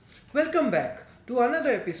Welcome back to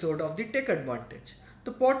another episode of the Tech Advantage,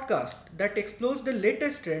 the podcast that explores the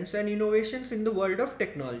latest trends and innovations in the world of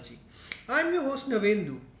technology. I'm your host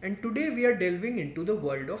Navendu, and today we are delving into the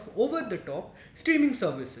world of over the top streaming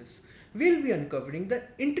services. We'll be uncovering the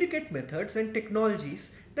intricate methods and technologies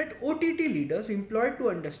that OTT leaders employ to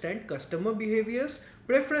understand customer behaviors,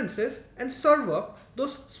 preferences, and serve up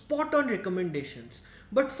those spot on recommendations.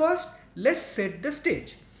 But first, let's set the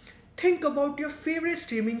stage. Think about your favorite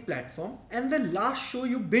streaming platform and the last show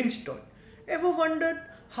you binged on. Ever wondered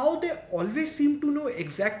how they always seem to know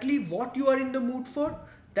exactly what you are in the mood for?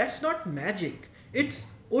 That's not magic, it's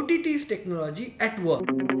OTT's technology at work.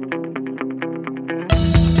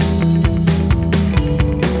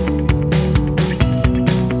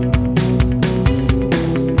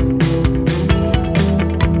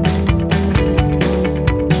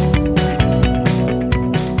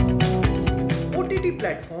 OTT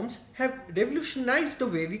platforms have revolutionized the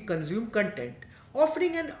way we consume content,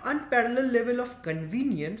 offering an unparalleled level of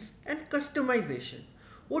convenience and customization.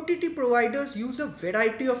 OTT providers use a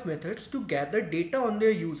variety of methods to gather data on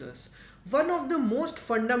their users. One of the most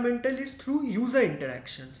fundamental is through user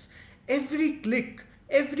interactions. Every click,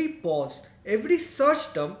 every pause, every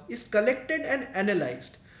search term is collected and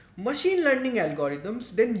analyzed. Machine learning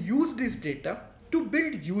algorithms then use this data to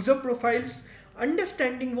build user profiles,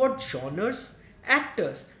 understanding what genres,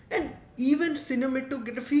 actors, and even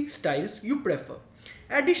cinematography styles you prefer.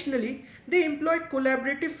 Additionally, they employ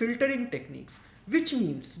collaborative filtering techniques, which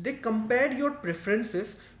means they compare your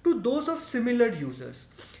preferences to those of similar users.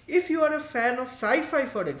 If you are a fan of sci fi,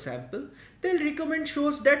 for example, they'll recommend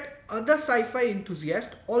shows that other sci fi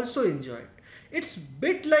enthusiasts also enjoy. It's a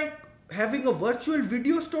bit like having a virtual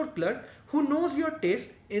video store clerk who knows your taste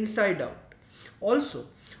inside out. Also,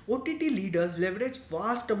 OTT leaders leverage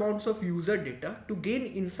vast amounts of user data to gain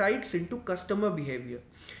insights into customer behavior.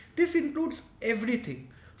 This includes everything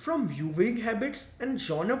from viewing habits and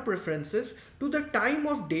genre preferences to the time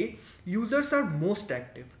of day users are most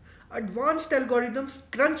active. Advanced algorithms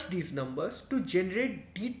crunch these numbers to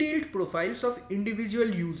generate detailed profiles of individual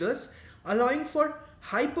users, allowing for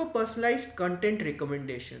hyper personalized content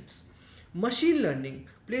recommendations. Machine learning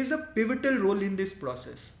plays a pivotal role in this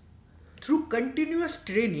process. Through continuous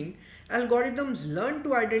training, algorithms learn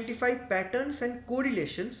to identify patterns and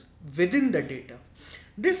correlations within the data.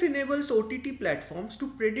 This enables OTT platforms to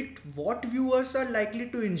predict what viewers are likely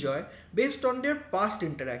to enjoy based on their past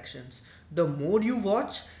interactions. The more you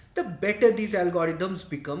watch, the better these algorithms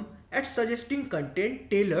become at suggesting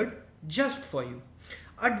content tailored just for you.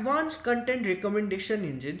 Advanced content recommendation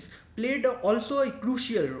engines played also a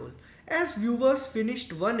crucial role. As viewers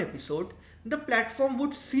finished one episode, the platform would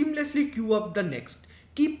seamlessly queue up the next,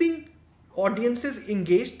 keeping audiences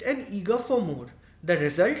engaged and eager for more. The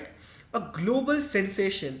result? A global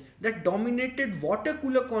sensation that dominated water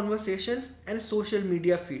cooler conversations and social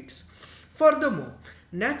media feeds. Furthermore,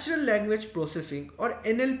 natural language processing or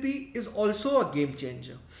NLP is also a game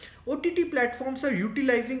changer. OTT platforms are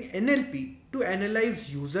utilizing NLP to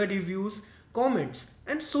analyze user reviews, comments,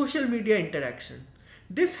 and social media interaction.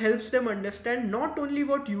 This helps them understand not only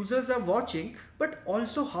what users are watching but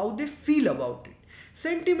also how they feel about it.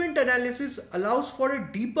 Sentiment analysis allows for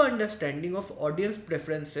a deeper understanding of audience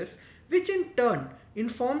preferences, which in turn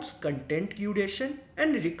informs content curation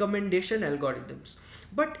and recommendation algorithms.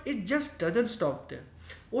 But it just doesn't stop there.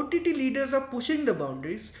 OTT leaders are pushing the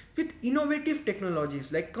boundaries with innovative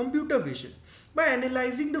technologies like computer vision. By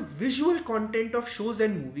analyzing the visual content of shows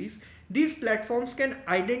and movies, these platforms can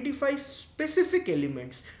identify specific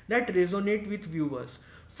elements that resonate with viewers.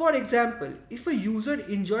 For example, if a user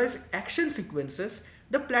enjoys action sequences,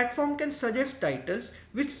 the platform can suggest titles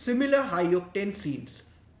with similar high octane scenes.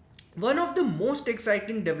 One of the most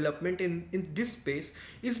exciting development in this space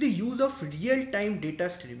is the use of real-time data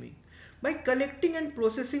streaming. By collecting and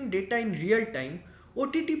processing data in real time,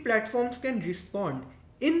 OTT platforms can respond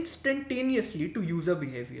instantaneously to user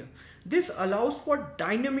behavior. This allows for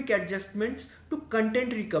dynamic adjustments to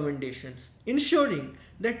content recommendations, ensuring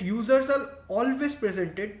that users are always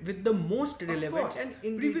presented with the most relevant and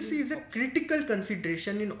engaging. Privacy is a critical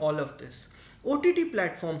consideration in all of this. OTT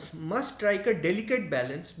platforms must strike a delicate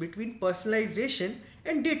balance between personalization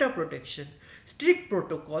and data protection. Strict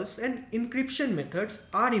protocols and encryption methods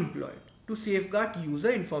are employed to safeguard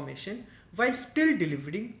user information while still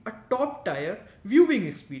delivering a top tier viewing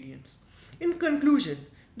experience. In conclusion,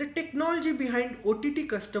 the technology behind OTT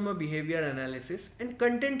customer behavior analysis and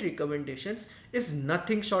content recommendations is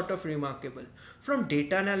nothing short of remarkable. From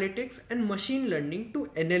data analytics and machine learning to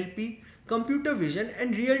NLP, computer vision,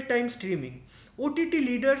 and real-time streaming. OTT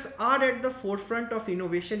leaders are at the forefront of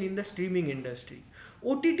innovation in the streaming industry.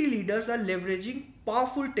 OTT leaders are leveraging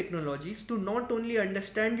powerful technologies to not only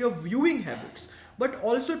understand your viewing habits but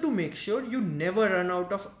also to make sure you never run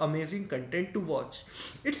out of amazing content to watch.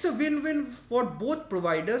 It's a win win for both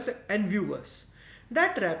providers and viewers.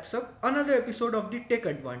 That wraps up another episode of the Tech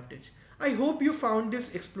Advantage. I hope you found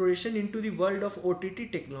this exploration into the world of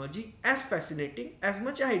OTT technology as fascinating as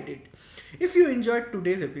much I did. If you enjoyed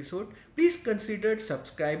today's episode, please consider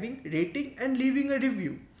subscribing, rating, and leaving a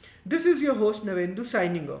review. This is your host Navendu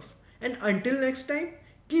signing off. And until next time,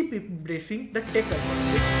 keep embracing the tech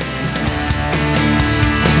advantage.